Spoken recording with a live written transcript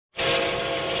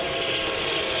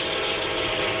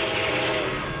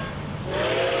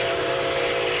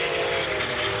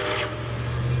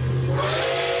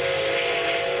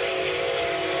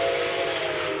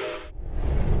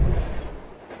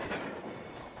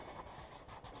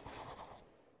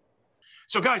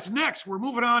So guys, next we're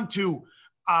moving on to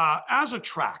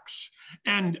Azatrax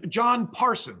and John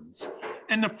Parsons.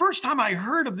 And the first time I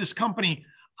heard of this company,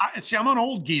 I'm an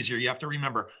old geezer, you have to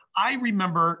remember. I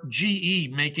remember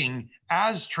GE making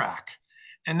Azatrax,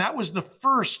 and that was the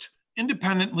first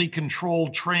independently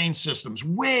controlled train systems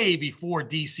way before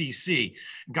DCC.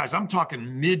 Guys, I'm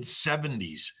talking mid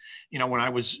 70s, when I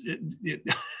was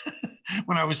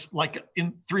when I was like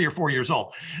in 3 or 4 years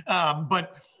old.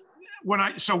 But when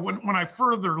I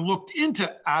further looked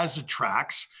into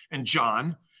Azatrax and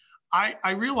John,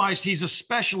 I realized he's a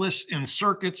specialist in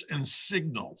circuits and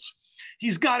signals.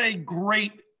 He's got a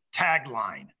great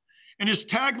tagline. And his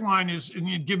tagline is, and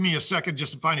you give me a second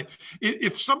just to find it.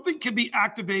 If something can be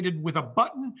activated with a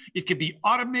button, it can be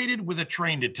automated with a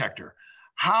train detector.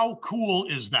 How cool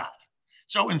is that?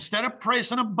 So instead of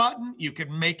pressing a button, you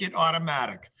can make it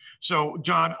automatic. So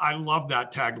John, I love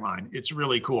that tagline. It's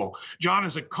really cool. John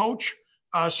is a coach,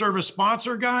 service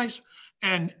sponsor, guys.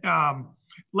 And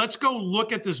let's go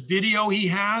look at this video he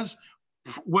has.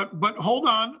 But hold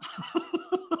on.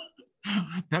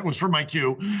 That was for my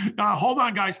cue. Hold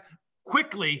on, guys.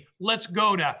 Quickly, let's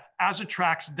go to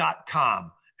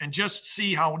azatrax.com and just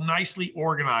see how nicely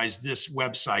organized this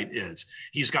website is.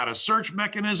 He's got a search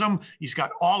mechanism. He's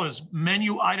got all his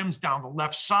menu items down the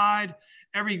left side,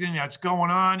 everything that's going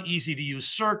on, easy to use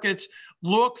circuits.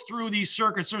 Look through these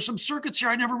circuits. There's some circuits here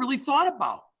I never really thought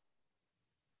about.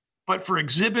 But for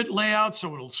exhibit layout,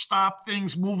 so it'll stop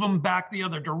things, move them back the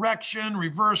other direction,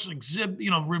 reverse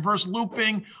reverse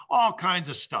looping, all kinds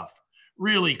of stuff.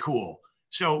 Really cool.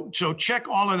 So check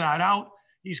all of that out.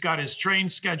 He's got his train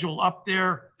schedule up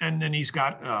there, and then he's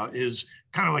got his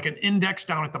kind of like an index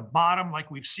down at the bottom,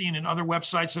 like we've seen in other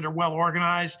websites that are well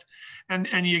organized. And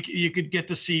you could get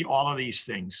to see all of these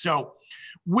things. So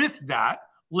with that,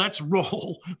 let's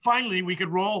roll. Finally, we could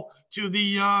roll to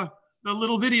the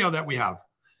little video that we have.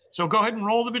 So go ahead and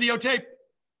roll the videotape.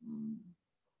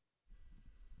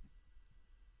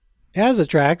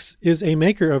 Azatrax is a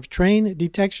maker of train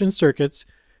detection circuits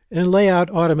and layout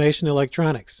automation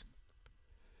electronics.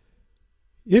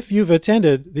 If you've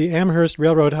attended the Amherst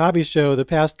Railroad Hobby Show the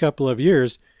past couple of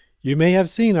years, you may have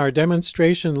seen our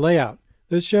demonstration layout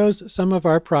that shows some of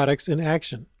our products in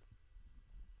action.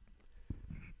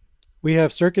 We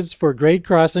have circuits for grade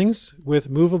crossings with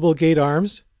movable gate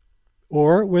arms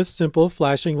or with simple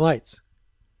flashing lights.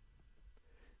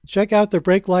 Check out the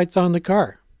brake lights on the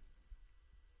car.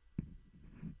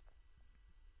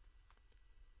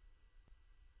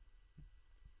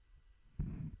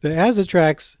 The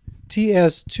Azatrax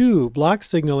TS2 block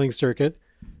signaling circuit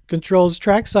controls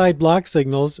trackside block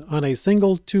signals on a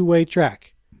single two-way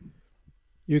track.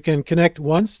 You can connect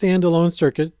one standalone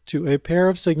circuit to a pair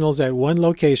of signals at one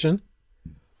location,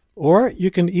 or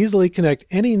you can easily connect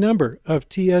any number of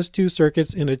TS2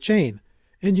 circuits in a chain,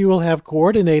 and you will have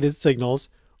coordinated signals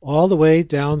all the way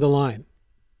down the line.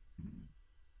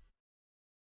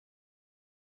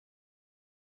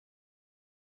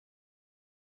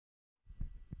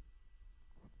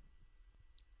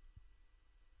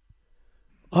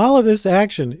 All of this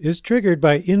action is triggered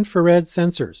by infrared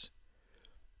sensors.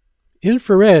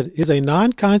 Infrared is a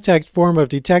non-contact form of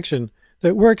detection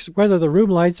that works whether the room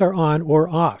lights are on or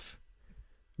off.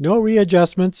 No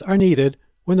readjustments are needed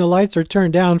when the lights are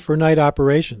turned down for night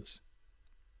operations.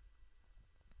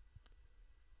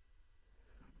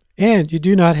 And you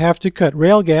do not have to cut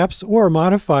rail gaps or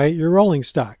modify your rolling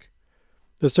stock.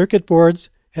 The circuit boards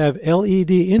have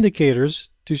LED indicators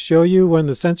to show you when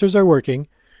the sensors are working,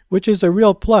 which is a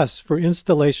real plus for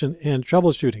installation and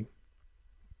troubleshooting.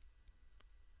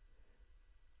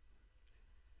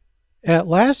 At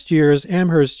last year's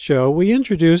Amherst show, we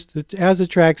introduced the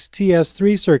Azatrax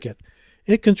TS3 circuit.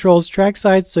 It controls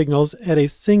trackside signals at a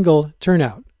single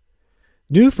turnout.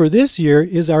 New for this year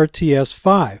is our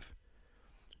TS5.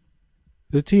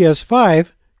 The TS5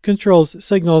 controls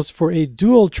signals for a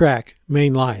dual-track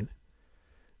main line.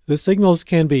 The signals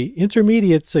can be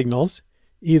intermediate signals,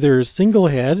 either single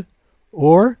head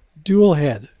or dual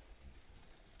head.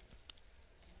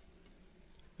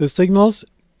 The signals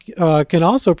can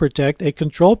also protect a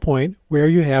control point where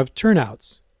you have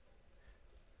turnouts.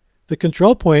 The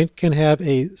control point can have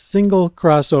a single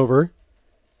crossover,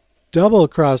 double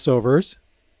crossovers,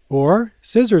 or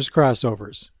scissors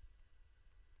crossovers.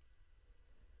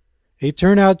 A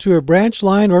turnout to a branch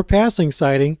line or passing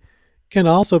siding can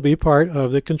also be part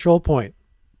of the control point.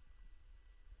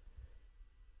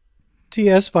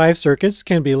 TS5 circuits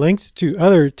can be linked to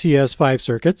other TS5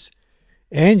 circuits,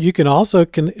 and you can also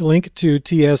link to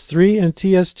TS3 and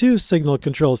TS2 signal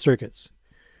control circuits.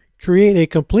 Create a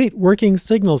complete working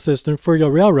signal system for your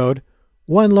railroad,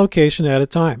 one location at a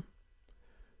time.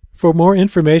 For more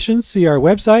information, see our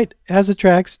website,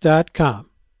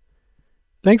 azatrax.com.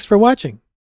 Thanks for watching.